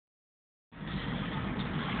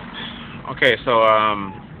Okay, so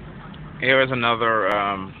here is another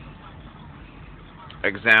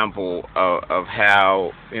example of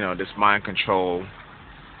how this mind control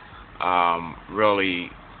really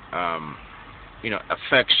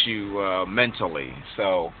affects you mentally.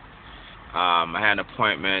 So I had an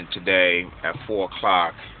appointment today at 4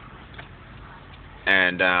 o'clock,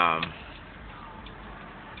 and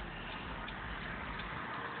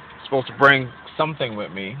supposed to bring something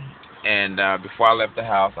with me. And before I left the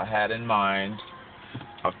house, I had in mind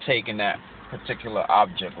of taking that particular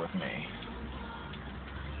object with me.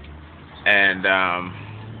 And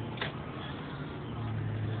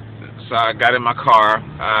so I got in my car.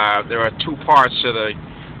 There are two parts to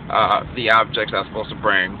the objects I was supposed to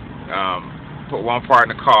bring. Put one part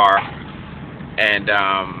in the car, and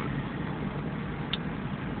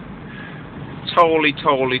totally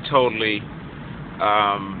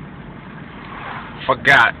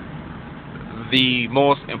forgot the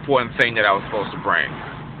most important thing that I was supposed to bring.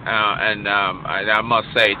 And I must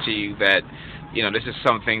say to you that this is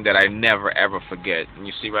something that I never ever forget. And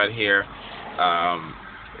you see right here,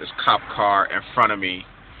 this cop car in front of me.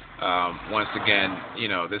 Once again,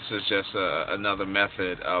 this is just another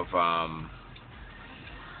method of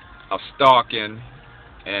stalking,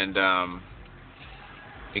 and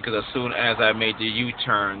because as soon as I made the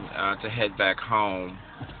U-turn to head back home,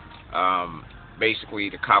 basically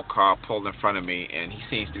the cop car pulled in front of me, and he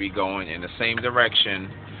seems to be going in the same direction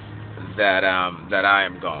that I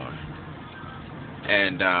am going.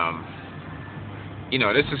 And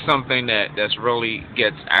this is something that's really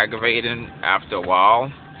gets aggravating after a while,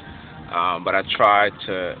 but I try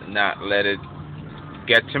to not let it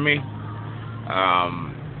get to me.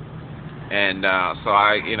 And so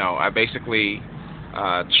I basically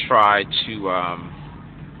try to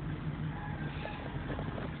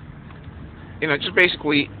just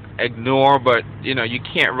basically ignore, but you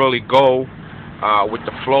can't really go with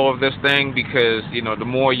the flow of this thing, because the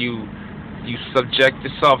more you subject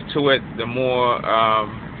yourself to it, the more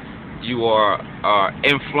you are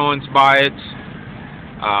influenced by it.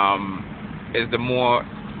 Is the more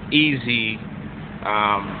easy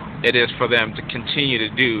it is for them to continue to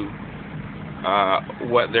do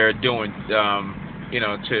what they're doing, to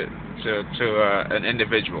an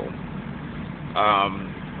individual.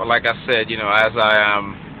 But like I said, as I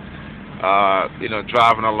am,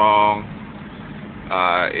 driving along,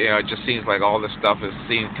 it just seems like all this stuff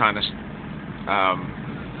seems kind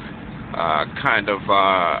of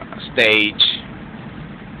stage.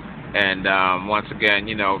 And once again,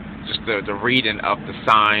 just the reading of the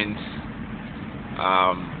signs,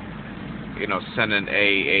 sending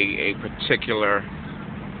a particular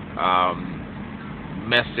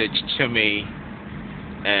message to me.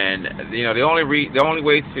 And the only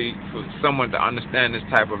way for someone to understand this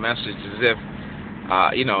type of message is if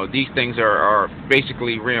these things are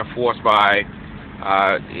basically reinforced by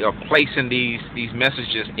placing these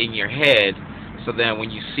messages in your head, so then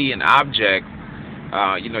when you see an object,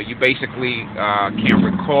 you basically can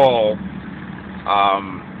recall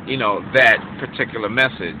that particular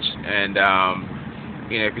message. And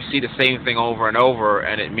if you see the same thing over and over,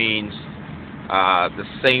 and it means the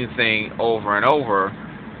same thing over and over,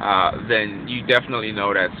 then you definitely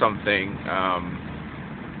know that something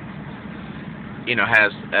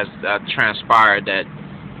has transpired that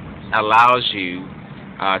allows you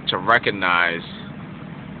to recognize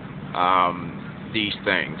these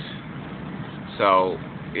things. So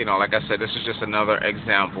like I said, this is just another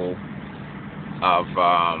example of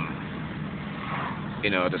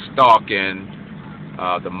the stalking,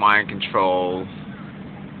 the mind control,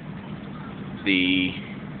 the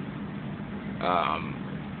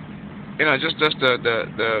just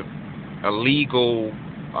the illegal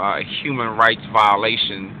human rights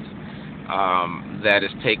violations that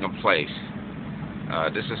is taking place.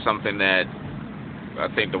 This is something that I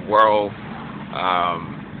think the world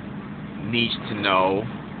needs to know,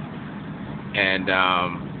 and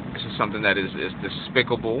this is something that is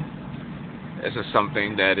despicable. This is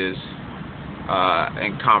something that is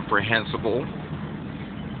incomprehensible,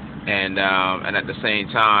 and at the same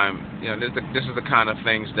time, this is the kind of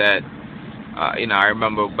things that I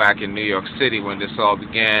remember back in New York City when this all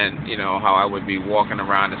began. How I would be walking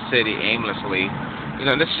around the city aimlessly.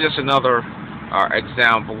 This is just another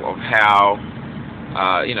example of how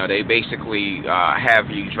they basically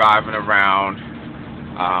have you driving around,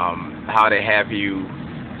 how they have you,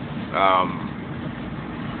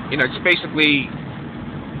 just basically,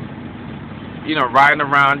 riding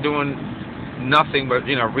around doing nothing but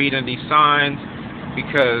reading these signs,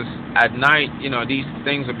 because at night, these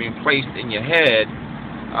things are being placed in your head,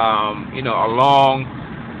 along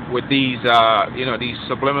with these these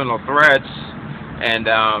subliminal threats. And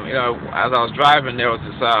as I was driving, there was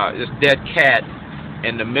this dead cat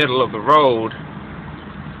in the middle of the road.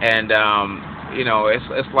 And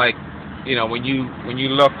it's like, when you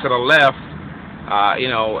look to the left,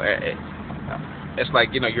 it's like,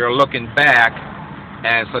 you're looking back,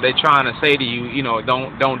 and so they're trying to say to you,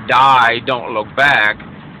 don't die, don't look back.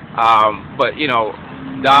 But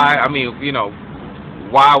die. I mean,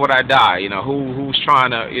 why would I die? Who's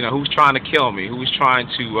trying to kill me? Who's trying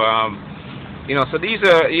to So these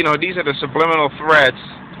are the subliminal threats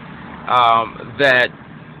that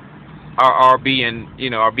are being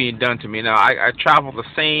done to me. Now I travel the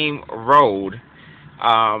same road,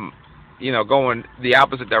 going the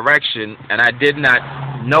opposite direction, and I did not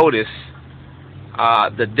notice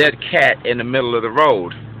the dead cat in the middle of the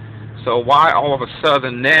road. So why all of a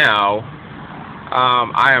sudden now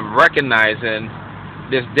I am recognizing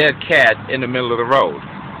this dead cat in the middle of the road?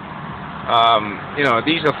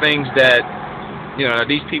 These are things that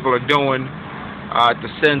these people are doing to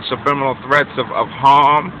send subliminal threats of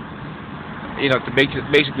harm, to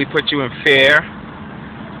basically put you in fear.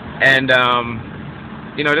 And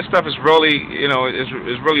this stuff is really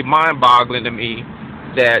is really mind-boggling to me,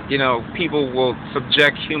 that people will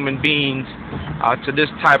subject human beings to this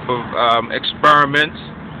type of experiments,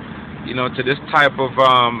 to this type of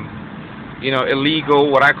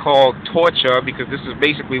illegal, what I call torture, because this is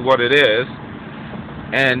basically what it is.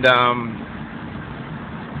 And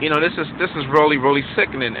this is really, really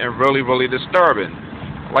sickening and really, really disturbing.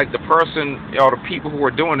 Like, the person or the people who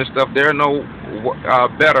are doing this stuff, they're no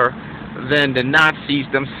better than the Nazis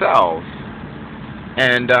themselves.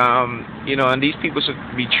 And and these people should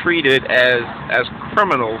be treated as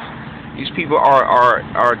criminals. These people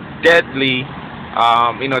are deadly,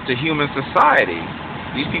 to human society.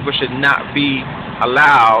 These people should not be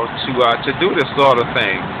allowed to do this sort of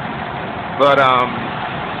thing. But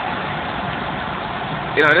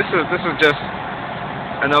this is just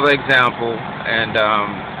another example, and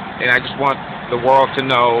I just want the world to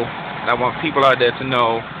know, and I want people out there to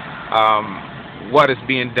know what is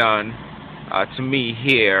being done to me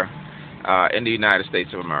here in the United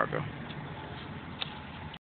States of America.